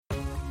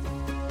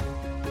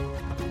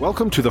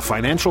Welcome to the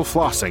Financial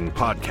Flossing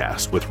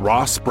Podcast with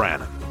Ross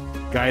Brannan,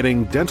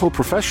 guiding dental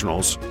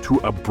professionals to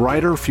a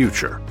brighter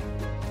future.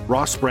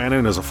 Ross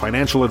Brannan is a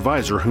financial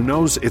advisor who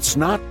knows it's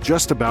not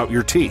just about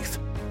your teeth.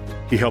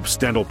 He helps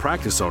dental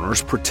practice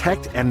owners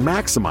protect and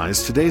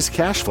maximize today's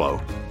cash flow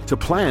to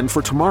plan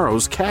for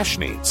tomorrow's cash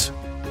needs.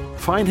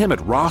 Find him at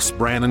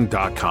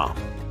rossbrannan.com.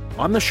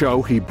 On the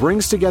show, he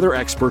brings together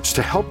experts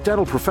to help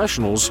dental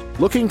professionals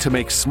looking to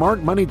make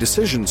smart money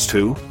decisions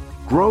to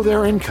grow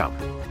their income,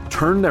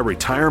 turn their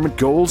retirement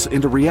goals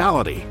into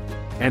reality,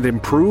 and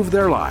improve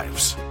their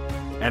lives.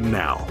 And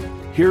now,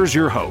 here's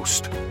your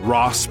host,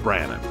 Ross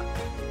Brannan.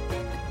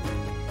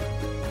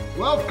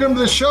 Welcome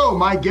to the show.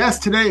 My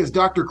guest today is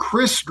Dr.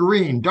 Chris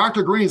Green.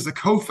 Dr. Green is the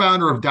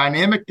co-founder of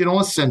Dynamic Dental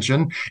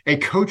Ascension, a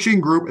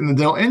coaching group in the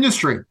dental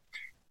industry.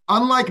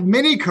 Unlike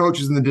many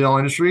coaches in the dental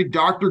industry,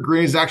 Dr.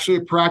 Green is actually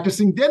a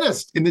practicing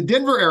dentist in the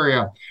Denver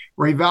area,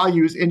 where he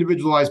values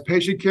individualized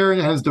patient care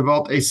and has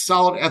developed a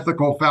solid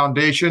ethical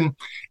foundation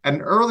at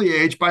an early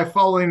age by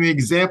following the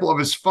example of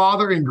his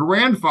father and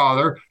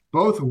grandfather,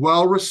 both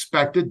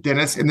well-respected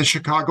dentists in the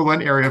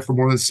Chicagoland area for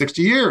more than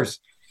 60 years.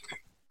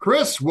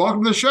 Chris,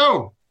 welcome to the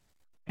show.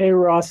 Hey,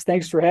 Ross.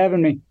 Thanks for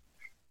having me.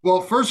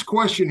 Well, first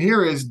question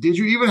here is, did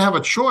you even have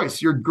a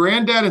choice? Your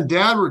granddad and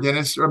dad were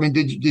dentists. I mean,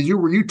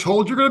 were you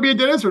told you're going to be a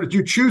dentist, or did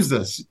you choose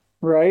this?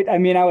 Right. I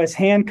mean, I was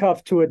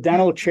handcuffed to a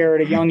dental chair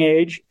at a young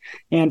age.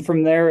 And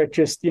from there, it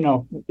just,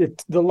 the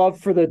love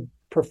for the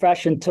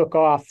profession took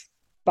off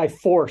by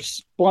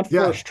force, blunt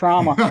force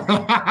trauma.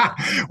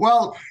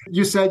 Well,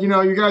 you said,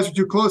 you guys are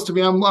too close to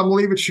me. I'm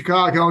leaving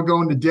Chicago and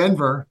going to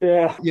Denver.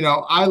 Yeah.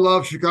 I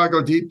love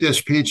Chicago deep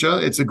dish pizza.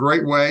 It's a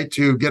great way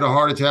to get a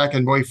heart attack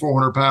and weigh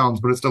 400 pounds,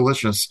 but it's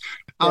delicious.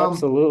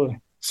 Absolutely.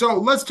 So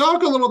let's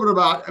talk a little bit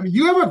about,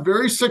 you have a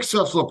very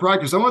successful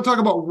practice. I want to talk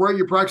about what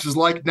your practice is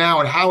like now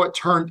and how it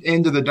turned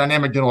into the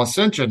Dynamic Dental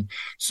Ascension.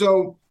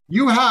 So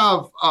you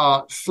have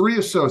 3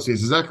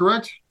 associates, is that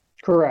correct?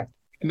 Correct.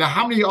 Now,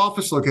 how many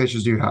office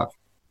locations do you have?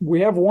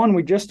 We have one.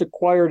 We just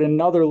acquired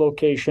another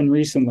location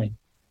recently.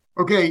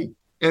 Okay.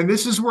 And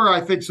this is where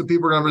I think some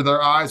people are going to be,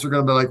 their eyes are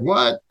going to be like,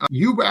 what?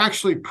 You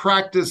actually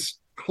practice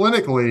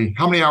clinically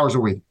how many hours a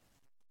week?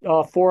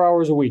 4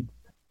 hours a week.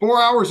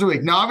 4 hours a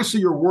week. Now,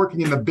 obviously, you're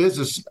working in the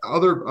business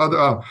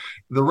the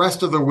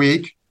rest of the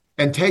week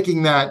and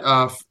taking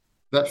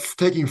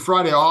taking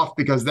Friday off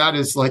because that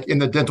is like in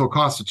the dental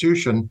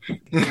constitution.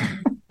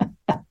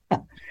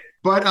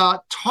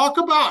 But talk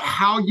about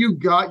how you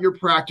got your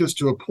practice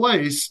to a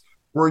place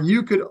where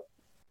you could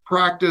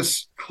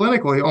practice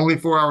clinically only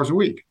 4 hours a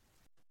week.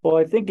 Well,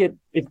 I think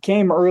it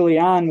came early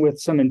on with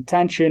some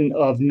intention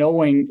of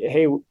knowing,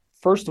 hey,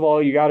 first of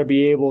all, you got to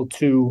be able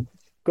to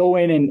go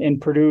in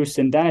and produce,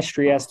 and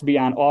dentistry has to be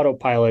on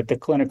autopilot, the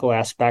clinical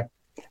aspect,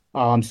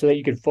 so that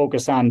you could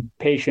focus on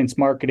patients,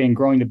 marketing,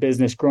 growing the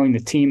business, growing the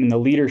team and the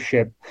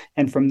leadership,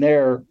 and from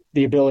there,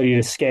 the ability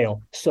to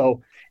scale.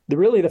 So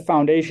the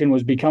foundation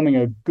was becoming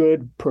a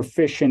good,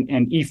 proficient,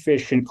 and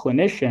efficient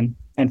clinician.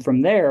 And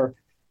from there,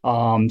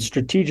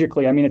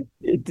 strategically, I mean,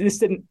 this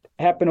didn't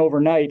happen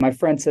overnight. My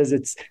friend says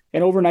it's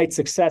an overnight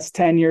success,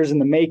 10 years in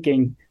the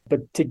making.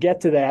 But to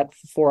get to that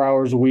 4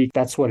 hours a week,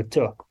 that's what it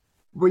took.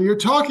 Well, you're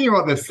talking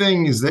about the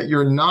things that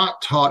you're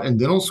not taught in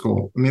dental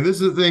school. I mean,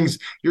 this is the things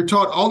you're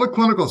taught, all the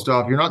clinical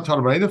stuff. You're not taught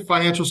about any of the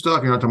financial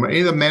stuff. You're not talking about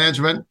any of the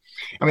management.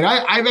 I mean,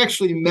 I've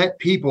actually met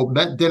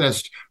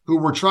dentists who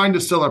were trying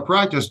to sell a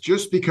practice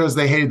just because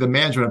they hated the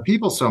management of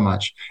people so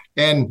much.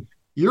 And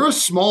you're a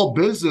small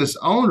business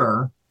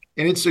owner,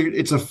 and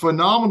it's a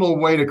phenomenal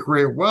way to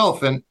create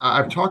wealth. And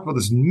I've talked about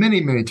this many,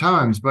 many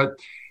times, but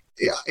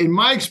in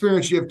my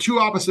experience, you have 2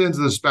 opposite ends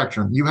of the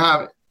spectrum. You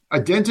have a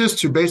dentist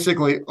who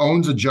basically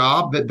owns a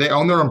job, that they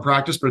own their own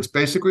practice, but it's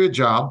basically a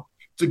job.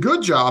 It's a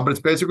good job, but it's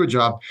basically a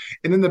job.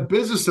 And then the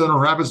business owner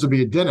who happens to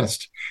be a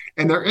dentist,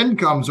 and their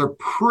incomes are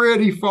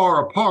pretty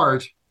far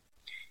apart.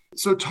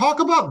 So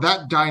talk about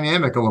that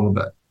dynamic a little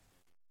bit.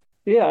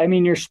 Yeah, I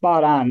mean, you're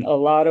spot on. A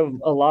lot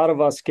of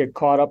us get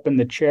caught up in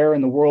the chair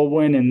and the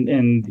whirlwind,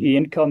 and the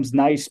income's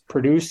nice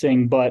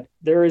producing, but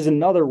there is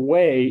another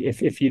way,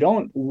 if you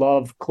don't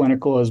love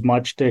clinical as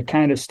much, to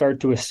kind of start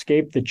to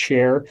escape the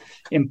chair,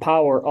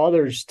 empower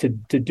others to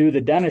do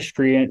the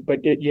dentistry, but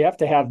you have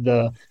to have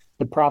the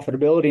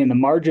profitability and the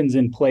margins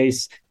in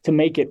place to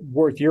make it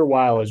worth your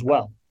while as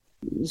well.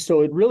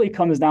 So it really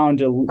comes down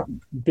to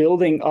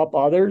building up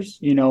others,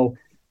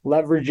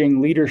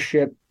 leveraging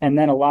leadership, and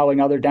then allowing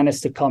other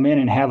dentists to come in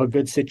and have a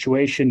good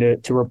situation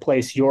to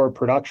replace your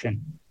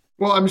production.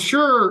 Well, I'm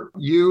sure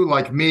you,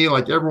 like me,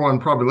 like everyone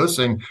probably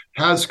listening,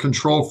 has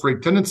control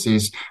freak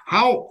tendencies.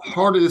 How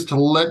hard it is to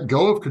let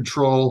go of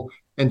control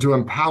and to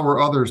empower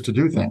others to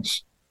do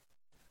things?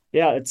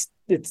 Yeah,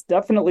 it's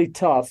definitely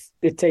tough.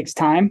 It takes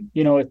time.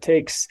 It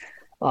takes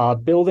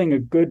building a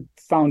good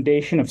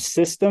foundation of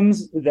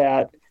systems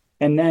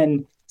and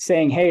then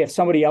saying, hey, if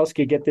somebody else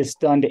could get this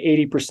done to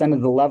 80%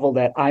 of the level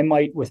that I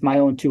might with my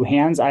own 2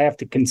 hands, I have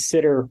to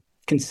consider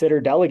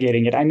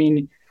delegating it. I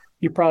mean,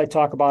 you probably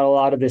talk about a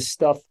lot of this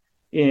stuff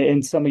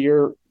in some of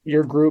your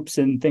your groups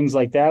and things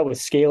like that with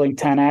scaling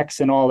 10X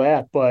and all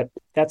that, but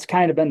that's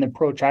kind of been the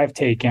approach I've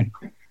taken.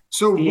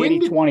 So the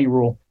 80-20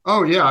 rule.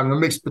 Oh, yeah. I mean, it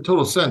makes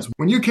total sense.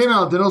 When you came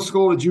out of dental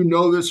school, did you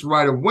know this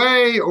right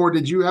away, or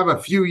did you have a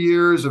few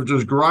years of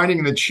just grinding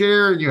in the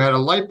chair and you had a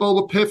light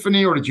bulb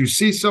epiphany, or did you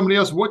see somebody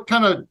else? What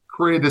kind of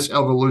created this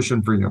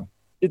evolution for you?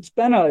 It's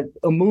been a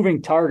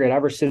moving target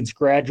ever since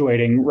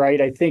graduating, right?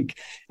 I think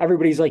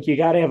everybody's like, you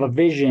got to have a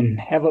vision,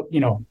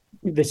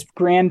 this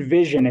grand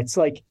vision. It's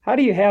like, how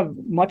do you have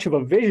much of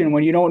a vision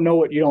when you don't know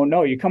what you don't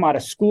know? You come out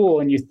of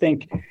school and you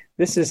think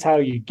this is how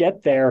you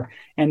get there.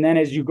 And then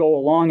as you go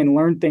along and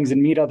learn things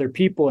and meet other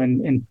people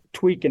and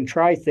tweak and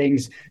try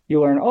things, you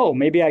learn, oh,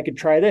 maybe I could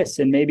try this,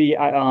 and maybe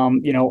I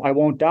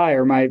won't die,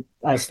 or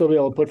I'll still be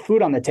able to put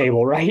food on the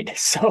table, right?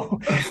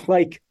 So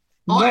like,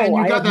 and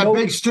you got that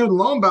big student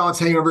loan balance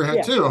hanging over your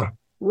head too.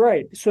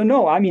 Right. So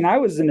no, I mean, I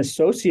was an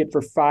associate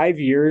for 5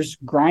 years,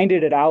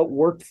 grinded it out,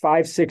 worked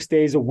 5-6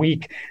 days a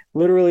week,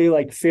 literally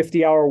like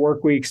 50-hour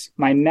work weeks.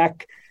 My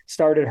neck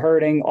started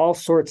hurting, all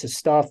sorts of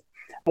stuff.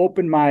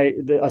 Opened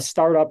a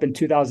startup in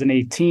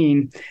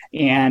 2018,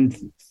 and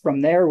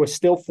from there was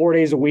still 4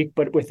 days a week,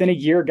 but within a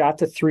year got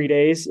to 3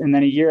 days, and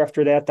then a year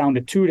after that down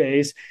to 2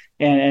 days,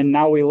 and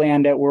now we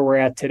land at where we're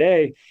at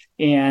today.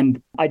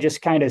 And I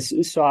just kind of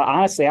saw,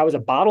 honestly, I was a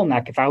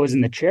bottleneck if I was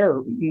in the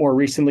chair more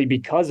recently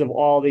because of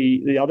all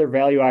the other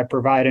value I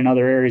provide in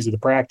other areas of the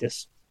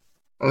practice.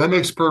 Well, that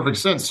makes perfect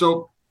sense.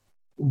 So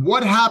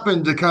what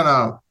happened to kind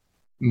of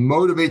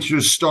motivate you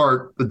to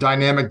start the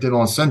Dynamic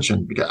Dental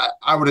Ascension? Because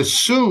I would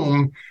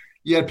assume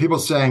you had people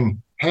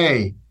saying,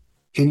 hey,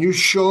 can you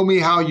show me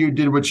how you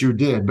did what you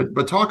did?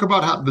 But talk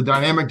about how the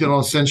Dynamic Dental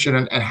Ascension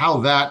and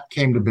how that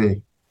came to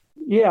be.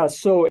 Yeah,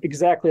 so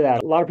exactly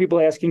that. A lot of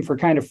people asking for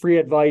kind of free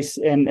advice,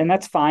 and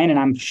that's fine. And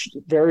I'm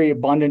very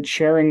abundant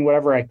sharing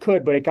whatever I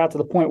could, but it got to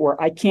the point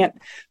where I can't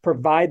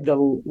provide the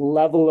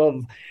level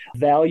of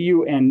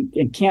value and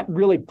can't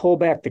really pull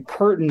back the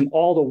curtain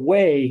all the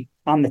way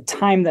on the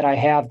time that I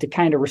have to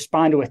kind of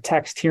respond to a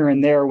text here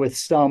and there with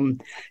some,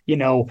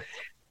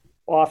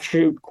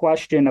 offshoot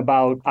question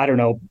about, I don't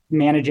know,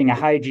 managing a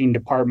hygiene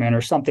department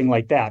or something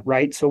like that,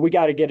 right? So we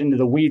got to get into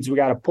the weeds. We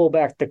got to pull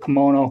back the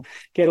kimono,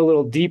 get a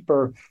little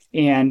deeper,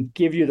 and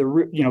give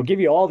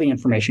you all the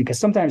information, because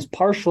sometimes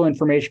partial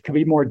information can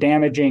be more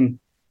damaging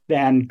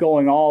than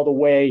going all the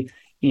way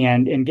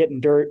and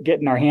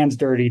getting our hands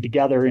dirty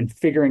together and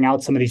figuring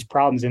out some of these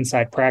problems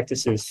inside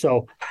practices.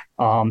 So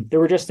there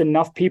were just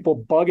enough people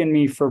bugging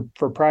me for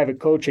private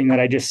coaching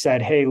that I just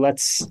said, hey,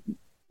 let's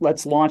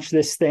launch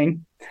this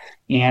thing.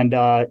 And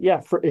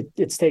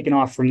it's taken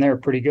off from there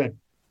pretty good.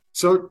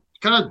 So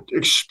kind of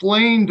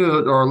explain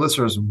to our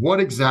listeners, what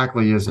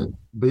exactly is it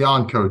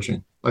beyond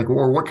coaching? Like,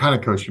 or what kind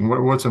of coaching?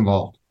 What's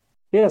involved?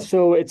 Yeah,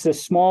 so it's a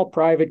small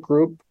private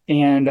group,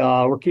 and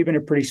we're keeping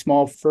it pretty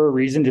small for a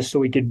reason, just so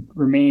we could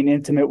remain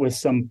intimate with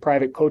some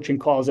private coaching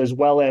calls as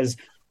well as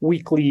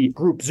weekly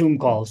group Zoom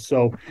calls.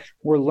 So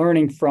we're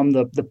learning from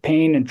the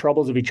pain and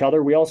troubles of each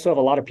other. We also have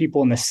a lot of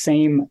people in the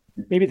same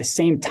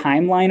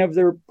timeline of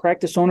their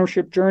practice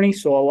ownership journey.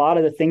 So a lot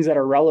of the things that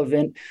are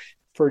relevant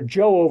for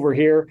Joe over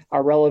here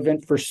are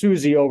relevant for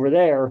Susie over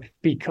there,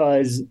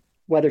 because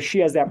whether she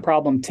has that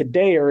problem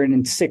today or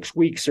in 6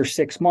 weeks or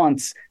 6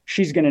 months,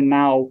 she's going to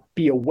now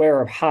be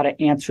aware of how to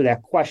answer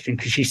that question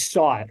because she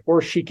saw it,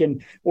 or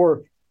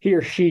he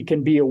or she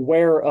can be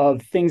aware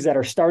of things that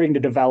are starting to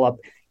develop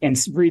and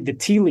read the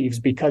tea leaves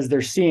because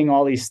they're seeing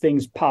all these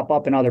things pop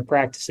up in other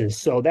practices.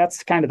 So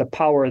that's kind of the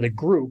power of the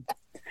group.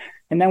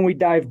 And then we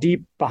dive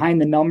deep behind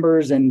the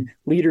numbers and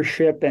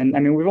leadership. And I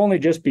mean, we've only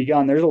just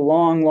begun. There's a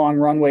long, long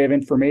runway of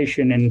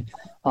information. And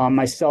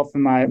myself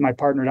and my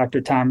partner,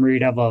 Dr. Tom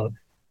Reed, have a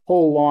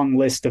whole long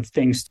list of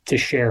things to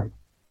share.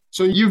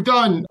 So you've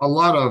done a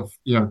lot of,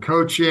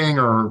 coaching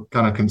or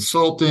kind of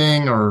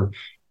consulting or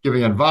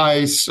giving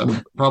advice,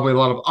 and probably a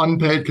lot of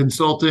unpaid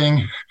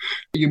consulting.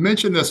 You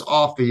mentioned this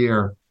off the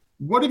air.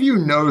 What have you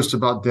noticed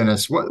about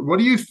dentists? What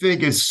do you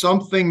think is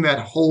something that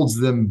holds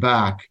them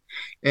back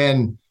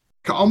and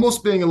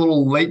almost being a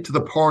little late to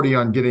the party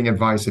on getting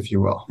advice, if you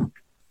will?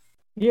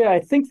 Yeah, I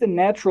think the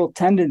natural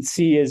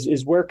tendency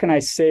is where can I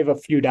save a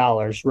few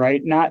dollars,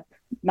 right? Not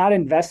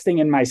investing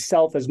in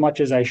myself as much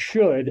as I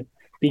should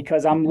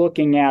because I'm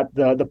looking at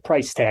the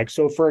price tag.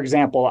 So for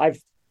example,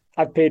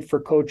 I've paid for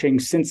coaching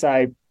since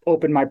I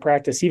opened my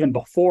practice, even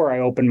before I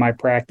opened my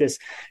practice,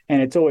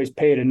 and it's always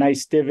paid a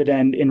nice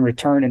dividend in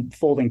return and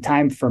folding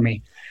time for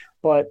me.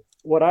 But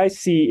what I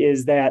see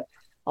is that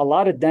a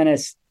lot of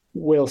dentists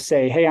will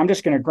say, hey, I'm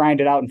just going to grind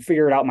it out and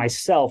figure it out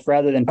myself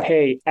rather than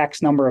pay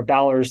X number of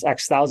dollars,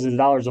 X thousands of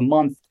dollars a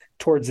month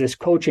towards this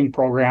coaching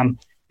program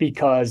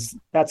because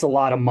that's a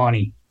lot of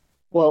money.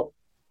 Well,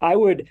 I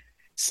would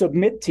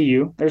submit to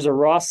you, there's a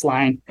Ross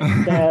line,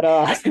 that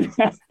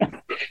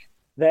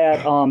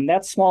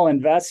that small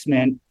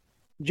investment,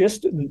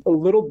 just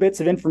little bits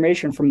of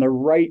information from the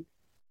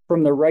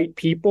right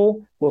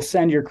people will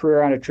send your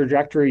career on a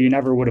trajectory you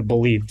never would have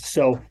believed.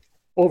 So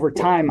over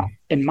time,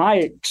 in my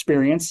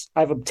experience,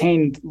 I've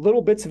obtained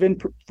little bits of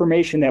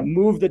information that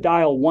move the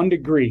dial 1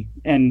 degree,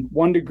 and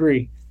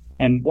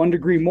and 1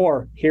 degree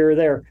more here or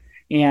there.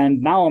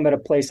 And now I'm at a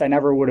place I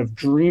never would have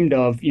dreamed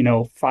of,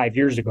 5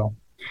 years ago.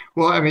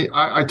 Well, I mean,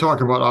 I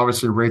talk about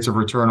obviously rates of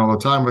return all the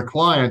time with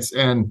clients,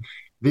 and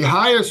the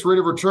highest rate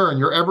of return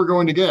you're ever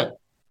going to get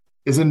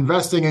is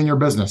investing in your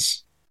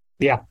business.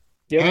 Yeah.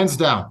 Yep. Hands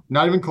down,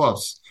 not even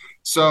close.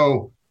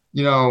 So,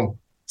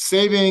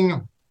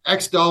 saving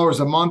X dollars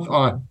a month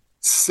on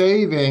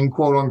saving,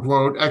 quote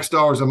unquote, X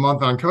dollars a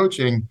month on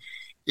coaching,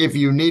 if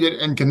you need it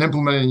and can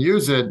implement it and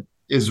use it,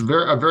 is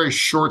a very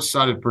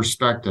short-sighted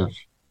perspective.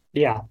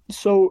 Yeah.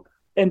 So,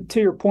 and to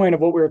your point of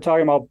what we were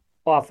talking about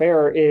off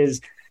air is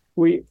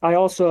I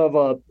also have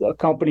a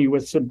company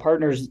with some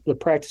partners, the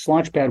Practice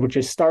Launchpad, which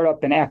is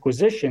startup and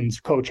acquisitions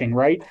coaching,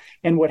 right?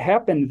 And what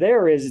happened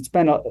there is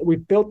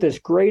we've built this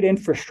great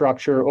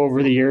infrastructure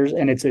over the years,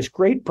 and it's this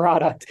great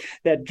product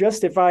that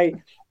just if I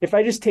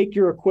just take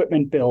your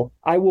equipment bill,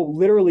 I will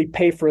literally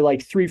pay for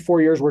like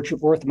 3-4 years worth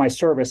of my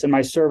service, and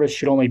my service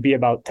should only be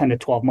about 10 to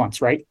 12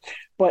 months, right?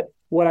 But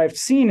what I've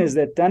seen is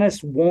that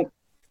dentists won't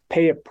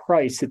pay a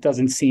price, it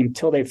doesn't seem,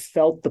 till they've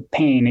felt the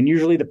pain. And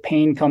usually the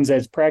pain comes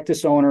as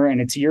practice owner,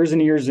 and it's years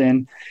and years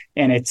in,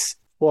 and it's,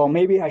 well,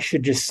 maybe I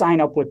should just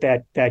sign up with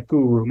that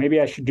guru. Maybe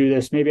I should do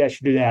this. Maybe I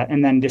should do that.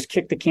 And then just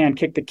kick the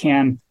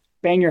can,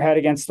 bang your head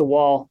against the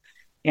wall.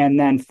 And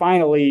then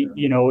finally,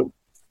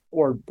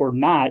 or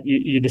not,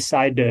 you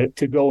decide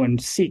to go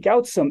and seek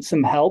out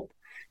some help.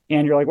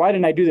 And you're like, why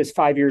didn't I do this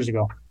 5 years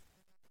ago?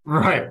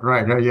 Right.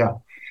 Yeah.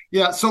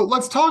 Yeah. So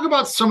let's talk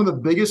about some of the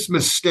biggest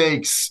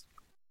mistakes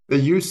that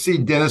you see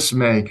dentists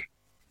make,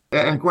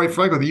 and quite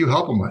frankly, that you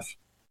help them with.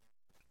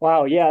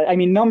 Wow. Yeah. I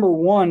mean, number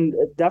one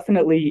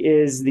definitely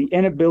is the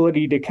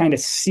inability to kind of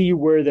see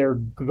where they're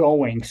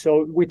going.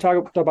 So we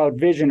talked about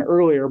vision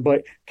earlier,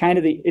 but kind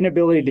of the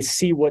inability to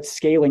see what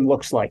scaling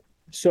looks like.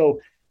 So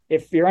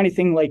if you're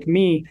anything like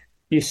me,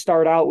 you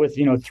start out with,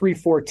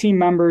 3-4 team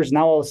members.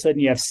 Now all of a sudden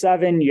you have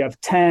 7, you have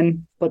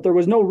 10, but there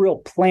was no real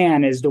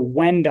plan as to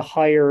when to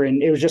hire.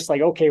 And it was just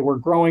like, okay, we're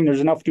growing. There's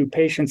enough new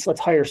patients.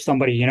 Let's hire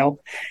somebody,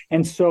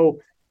 And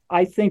so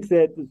I think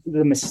that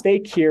the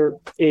mistake here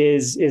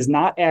is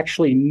not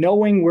actually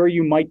knowing where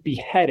you might be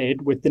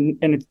headed and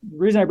the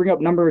reason I bring up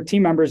number of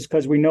team members is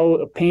because we know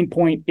a pain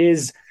point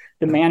is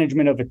the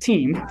management of a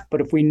team.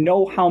 But if we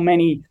know how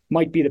many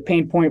might be the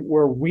pain point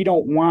where we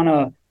don't want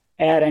to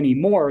add any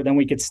more, then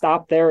we could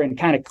stop there and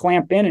kind of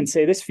clamp in and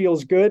say, this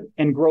feels good,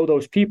 and grow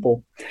those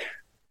people.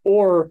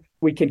 Or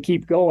we can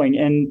keep going.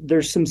 And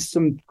there's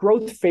some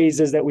growth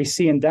phases that we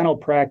see in dental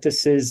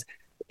practices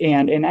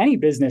and in any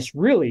business,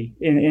 really,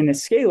 in the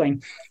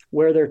scaling,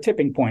 where they're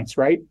tipping points,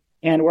 right?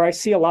 And where I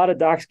see a lot of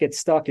docs get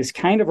stuck is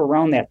kind of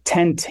around that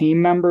 10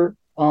 team member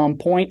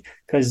point,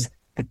 because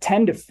the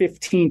 10 to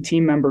 15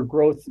 team member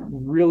growth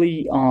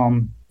really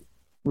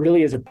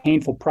is a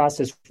painful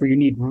process where you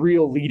need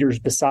real leaders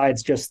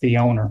besides just the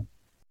owner.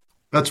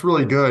 That's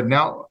really good.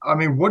 Now, I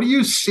mean, what are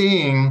you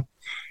seeing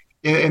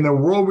in the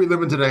world we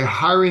live in today?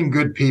 Hiring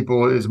good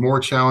people is more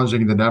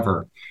challenging than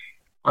ever.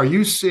 Are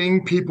you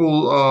seeing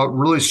people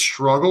really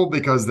struggle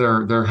because they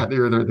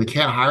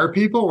can't hire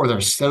people, or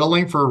they're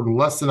settling for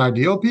less than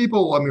ideal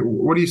people? I mean,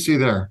 what do you see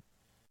there?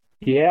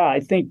 Yeah, I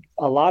think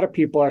a lot of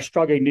people are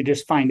struggling to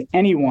just find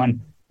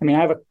anyone. I mean,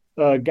 I have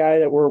a guy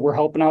that we're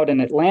helping out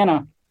in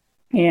Atlanta.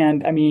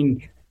 And I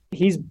mean,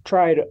 he's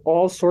tried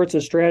all sorts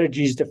of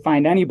strategies to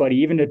find anybody,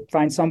 even to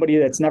find somebody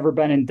that's never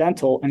been in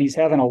dental, and he's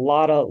having a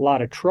lot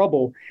of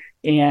trouble.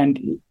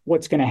 And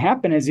what's going to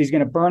happen is he's going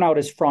to burn out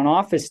his front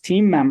office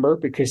team member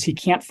because he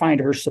can't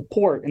find her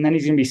support, and then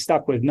he's going to be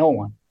stuck with no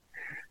one.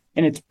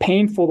 And it's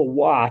painful to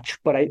watch,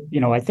 but I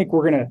think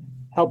we're going to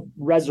help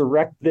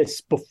resurrect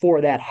this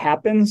before that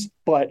happens.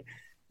 But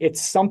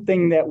it's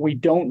something that we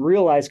don't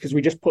realize because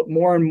we just put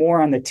more and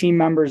more on the team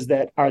members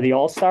that are the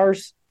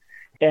all-stars.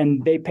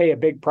 And they pay a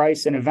big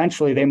price, and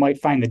eventually they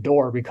might find the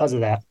door because of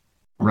that.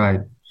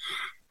 Right.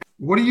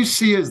 What do you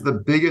see as the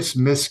biggest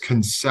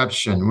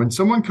misconception when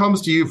someone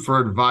comes to you for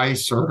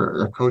advice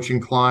or a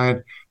coaching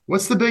client?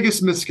 What's the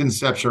biggest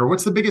misconception, or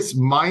what's the biggest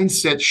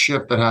mindset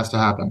shift that has to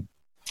happen?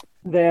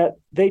 That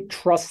they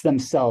trust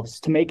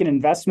themselves to make an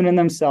investment in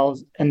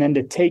themselves, and then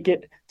to take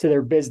it to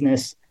their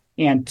business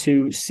and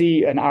to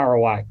see an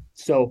ROI.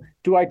 So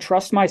do I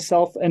trust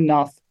myself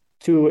enough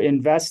to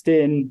invest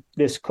in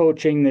this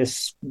coaching,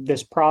 this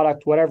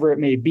product, whatever it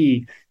may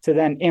be, to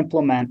then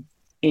implement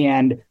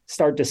and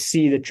start to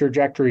see the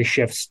trajectory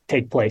shifts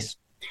take place?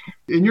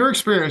 In your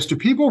experience, do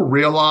people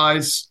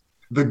realize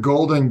the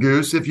golden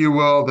goose, if you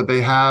will, that they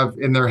have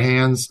in their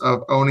hands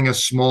of owning a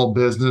small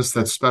business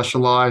that's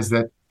specialized,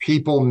 that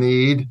people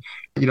need?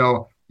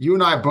 You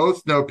and I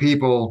both know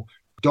people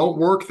don't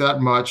work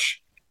that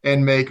much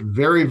and make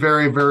very,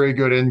 very, very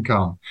good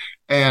income.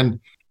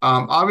 And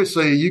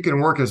obviously, you can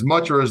work as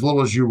much or as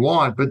little as you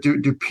want, but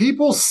do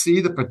people see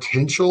the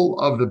potential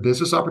of the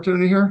business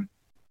opportunity here?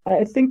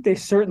 I think they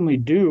certainly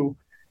do.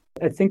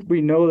 I think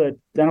we know that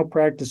dental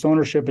practice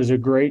ownership is a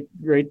great,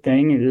 great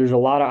thing. There's a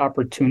lot of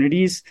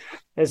opportunities.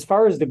 As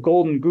far as the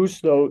golden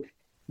goose, though,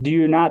 do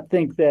you not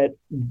think that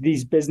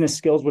these business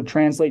skills would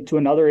translate to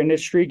another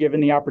industry given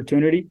the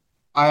opportunity?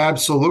 I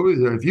absolutely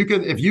do.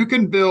 If you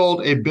can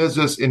build a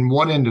business in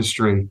one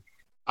industry,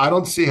 I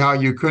don't see how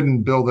you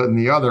couldn't build it in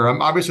the other.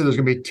 Obviously, there's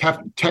going to be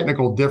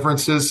technical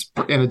differences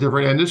in a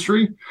different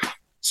industry.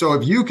 So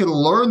if you can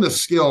learn the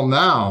skill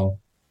now,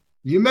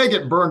 you may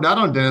get burned out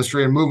on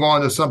dentistry and move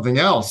on to something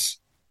else.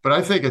 But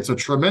I think it's a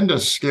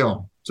tremendous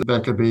skill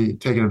that could be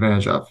taken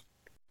advantage of.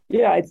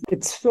 Yeah,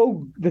 it's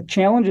so the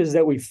challenges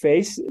that we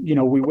face,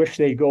 we wish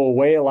they go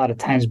away a lot of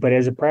times, but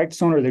as a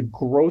practice owner, the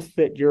growth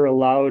that you're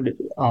allowed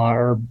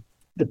or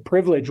the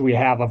privilege we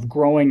have of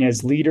growing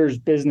as leaders,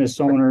 business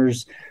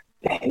owners,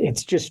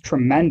 it's just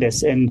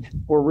tremendous. And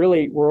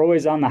we're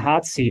always on the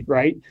hot seat,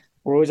 right?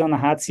 We're always on the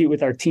hot seat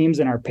with our teams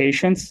and our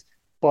patients,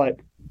 but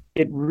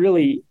it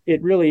really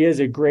is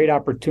a great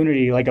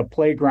opportunity, like a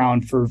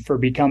playground for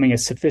becoming a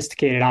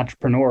sophisticated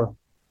entrepreneur.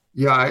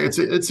 Yeah,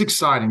 it's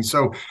exciting.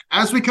 So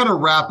as we kind of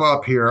wrap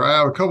up here, I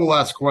have a couple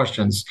last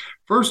questions.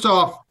 First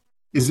off,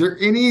 is there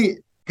any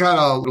kind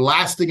of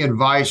lasting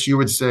advice you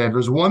would say? If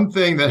there's one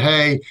thing that,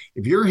 hey,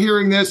 if you're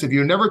hearing this, if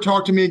you never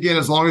talk to me again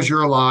as long as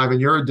you're alive and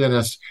you're a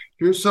dentist,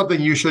 here's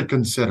something you should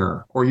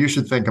consider or you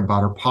should think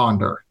about or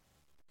ponder.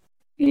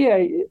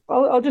 Yeah,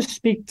 I'll just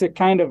speak to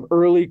kind of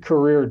early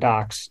career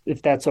docs,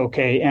 if that's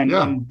okay,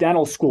 and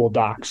dental school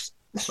docs.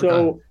 So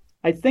okay.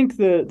 I think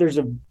there's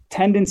a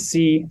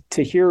tendency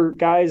to hear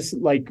guys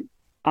like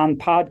on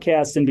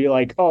podcasts and be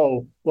like,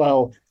 oh,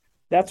 well,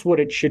 that's what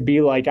it should be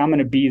like. I'm going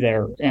to be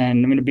there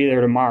and I'm going to be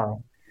there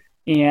tomorrow.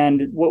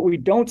 And what we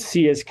don't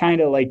see is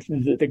kind of like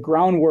the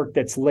groundwork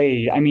that's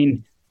laid. I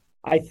mean,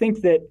 I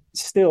think that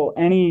still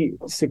any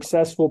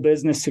successful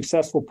business,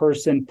 successful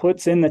person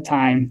puts in the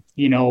time,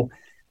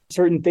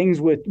 certain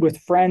things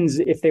with friends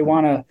if they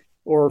want to,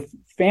 or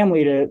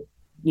family to,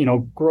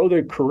 grow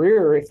their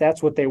career if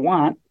that's what they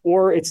want,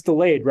 or it's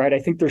delayed, right? I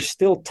think there's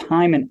still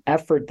time and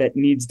effort that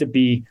needs to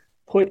be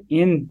put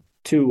in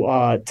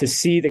to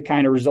see the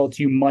kind of results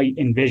you might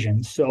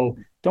envision. So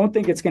don't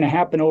think it's going to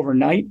happen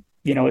overnight.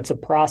 It's a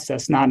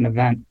process, not an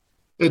event.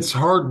 It's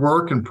hard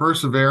work and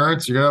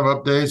perseverance. You're going to have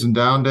up days and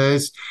down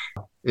days.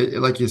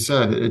 Like you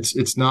said,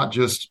 it's not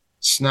just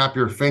snap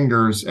your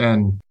fingers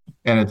and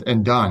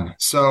done.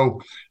 So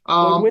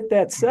with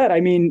that said, I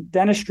mean,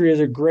 dentistry is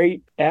a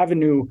great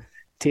avenue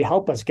to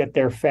help us get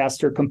there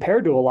faster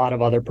compared to a lot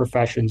of other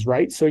professions,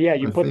 right? So yeah,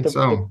 you put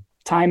the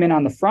time in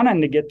on the front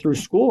end to get through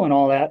school and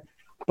all that,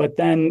 but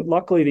then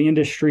luckily the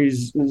industry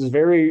is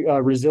very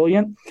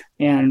resilient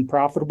and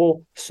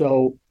profitable.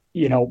 So,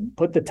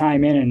 put the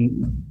time in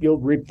and you'll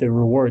reap the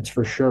rewards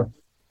for sure.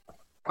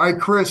 All right,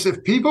 Chris,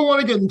 if people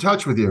want to get in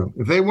touch with you,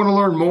 if they want to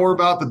learn more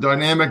about the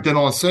Dynamic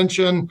Dental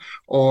Ascension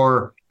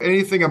or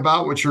anything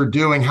about what you're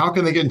doing, how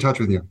can they get in touch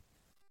with you?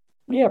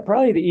 Yeah,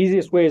 probably the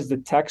easiest way is to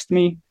text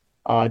me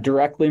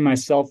directly. My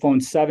cell phone,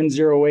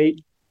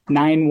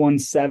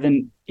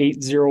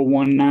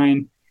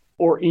 708-917-8019,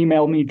 or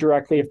email me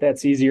directly if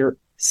that's easier,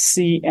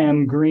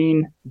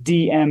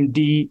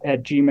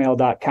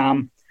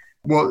 cmgreendmd@gmail.com.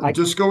 Well,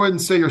 just go ahead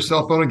and say your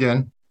cell phone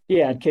again.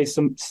 Yeah, in case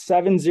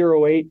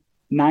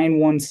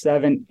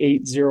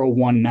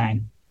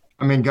 708-917-8019.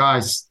 I mean,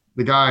 guys,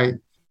 the guy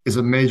is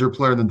a major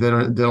player in the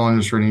dental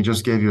industry, and he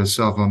just gave you a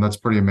cell phone. That's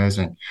pretty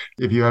amazing.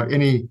 If you have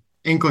any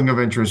inkling of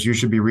interest, you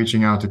should be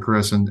reaching out to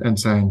Chris and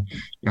saying,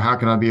 how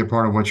can I be a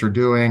part of what you're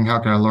doing? How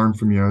can I learn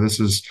from you? This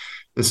is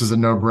a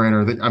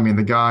no-brainer. I mean,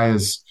 the guy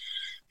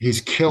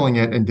he's killing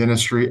it in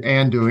dentistry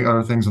and doing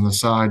other things on the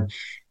side.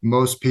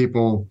 Most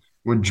people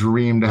would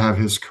dream to have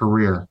his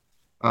career.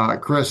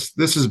 Chris,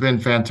 this has been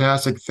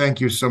fantastic. Thank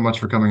you so much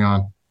for coming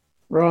on.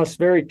 Ross,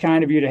 very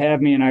kind of you to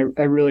have me, and I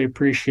really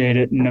appreciate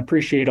it and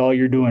appreciate all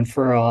you're doing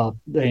for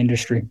the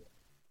industry.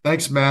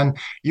 Thanks, man.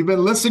 You've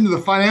been listening to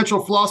the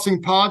Financial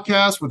Flossing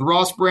Podcast with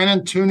Ross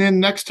Brannan. Tune in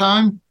next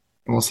time, and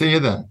we'll see you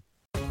then.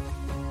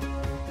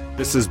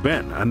 This has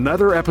been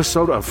another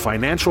episode of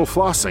Financial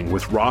Flossing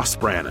with Ross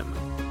Brannan,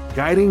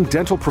 guiding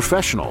dental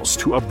professionals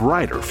to a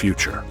brighter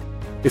future.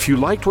 If you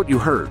liked what you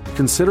heard,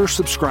 consider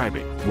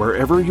subscribing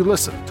wherever you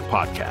listen to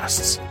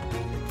podcasts.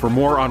 For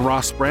more on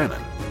Ross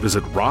Brannan,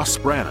 visit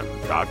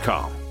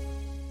rossbrannan.com.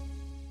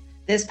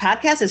 This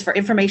podcast is for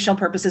informational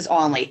purposes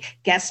only.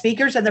 Guest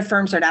speakers and their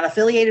firms are not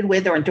affiliated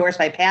with or endorsed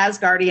by Paz,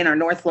 Guardian, or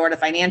North Florida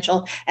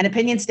Financial, and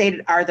opinions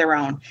stated are their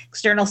own.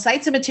 External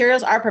sites and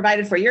materials are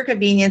provided for your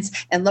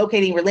convenience and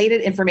locating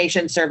related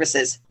information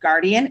services.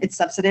 Guardian, its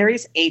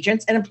subsidiaries,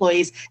 agents, and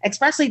employees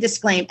expressly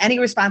disclaim any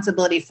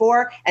responsibility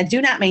for and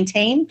do not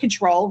maintain,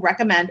 control,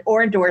 recommend,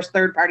 or endorse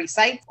third-party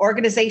sites,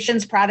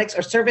 organizations, products,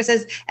 or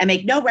services, and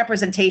make no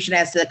representation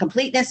as to the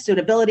completeness,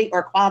 suitability,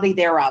 or quality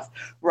thereof.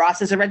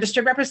 Ross is a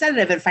registered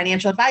representative and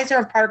financial advisor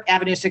of Park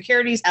Avenue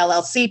Securities,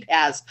 LLC,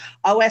 PAS,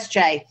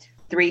 OSJ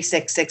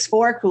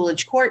 3664,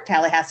 Coolidge Court,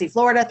 Tallahassee,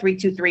 Florida,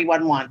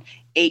 32311,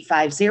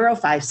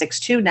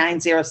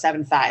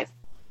 850-562-9075.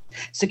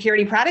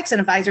 Security products and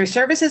advisory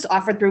services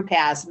offered through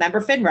PAS, member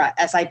FINRA,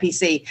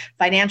 SIPC,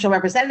 financial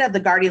representative of the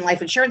Guardian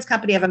Life Insurance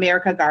Company of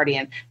America,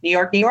 Guardian. New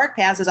York, New York.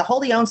 PAS is a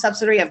wholly owned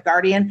subsidiary of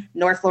Guardian.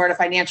 North Florida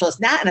Financial is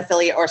not an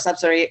affiliate or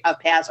subsidiary of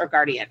PAS or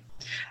Guardian.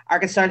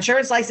 Arkansas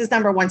Insurance License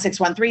Number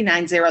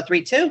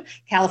 16139032.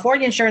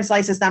 California Insurance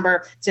License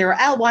Number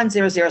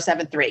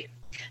 0L10073.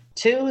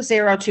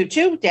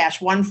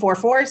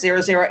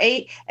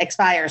 2022-144008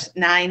 expires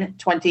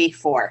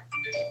 9/24.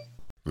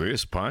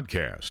 This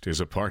podcast is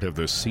a part of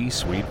the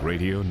C-Suite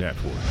Radio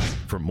Network.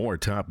 For more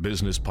top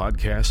business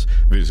podcasts,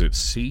 visit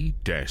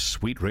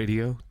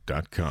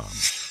c-suiteradio.com.